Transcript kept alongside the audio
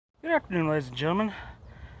Good afternoon, ladies and gentlemen.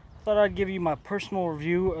 I thought I'd give you my personal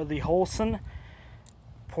review of the Wholesun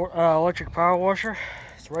electric power washer.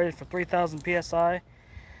 It's rated for 3,000 psi.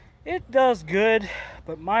 It does good,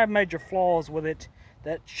 but my major flaws with it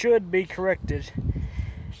that should be corrected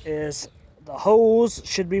is the hose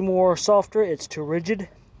should be more softer. It's too rigid.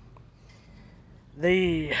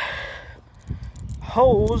 The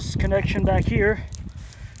hose connection back here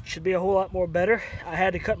should be a whole lot more better. I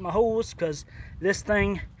had to cut my hose because this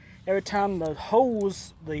thing, every time the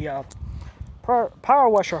hose, the power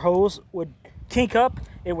washer hose would kink up,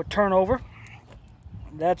 it would turn over.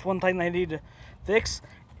 That's one thing they need to fix.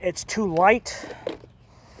 It's too light.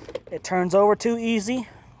 It turns over too easy.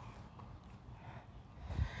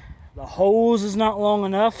 The hose is not long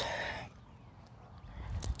enough.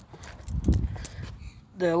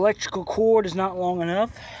 The electrical cord is not long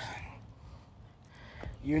enough.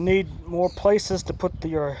 You need more places to put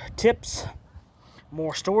your tips,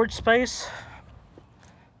 more storage space.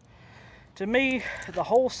 To me, the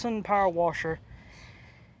Wholesun power washer,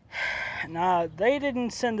 now they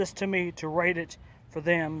didn't send this to me to rate it for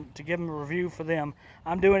them, to give them a review for them.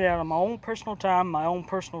 I'm doing it out of my own personal time, my own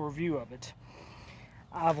personal review of it.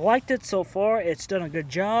 I've liked it so far. It's done a good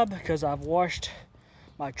job because I've washed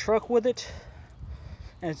my truck with it,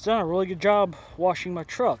 and it's done a really good job washing my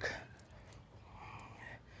truck.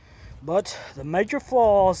 But the major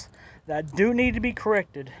flaws that do need to be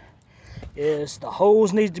corrected is the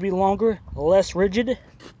hose needs to be longer, less rigid,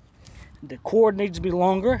 the cord needs to be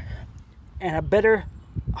longer, and a better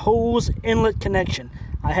hose inlet connection.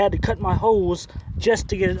 I had to cut my hose just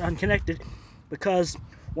to get it unconnected because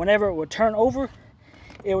whenever it would turn over,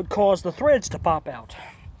 it would cause the threads to pop out.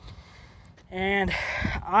 And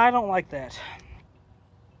I don't like that.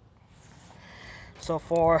 So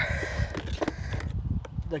far,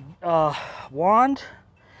 the wand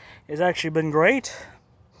has actually been great.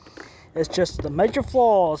 It's just the major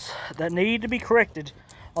flaws that need to be corrected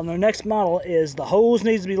on the next model is the hose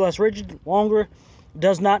needs to be less rigid, longer,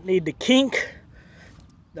 does not need to kink.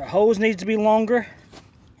 The hose needs to be longer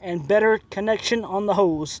and better connection on the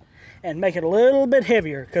hose, and make it a little bit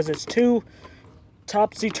heavier because it's too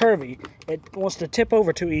topsy-turvy. It wants to tip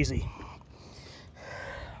over too easy.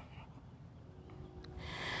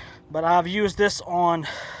 But I've used this on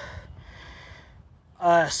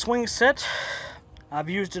a swing set. I've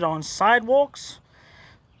used it on sidewalks.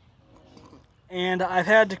 And I've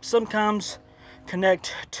had to sometimes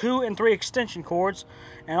connect 2 and 3 extension cords,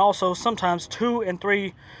 and also sometimes 2 and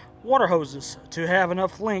 3 water hoses to have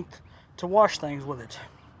enough length to wash things with it.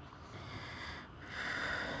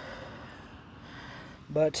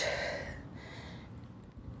 But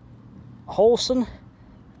Wholesun,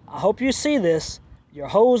 I hope you see this. Your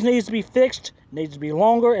hose needs to be fixed, needs to be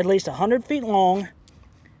longer, at least 100 feet long.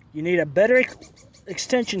 You need a better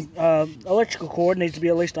extension, electrical cord needs to be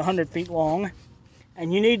at least 100 feet long.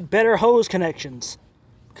 And you need better hose connections,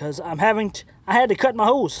 because I had to cut my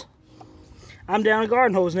hose. I'm down a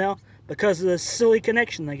garden hose now because of the silly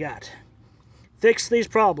connection they got. Fix these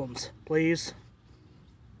problems, please.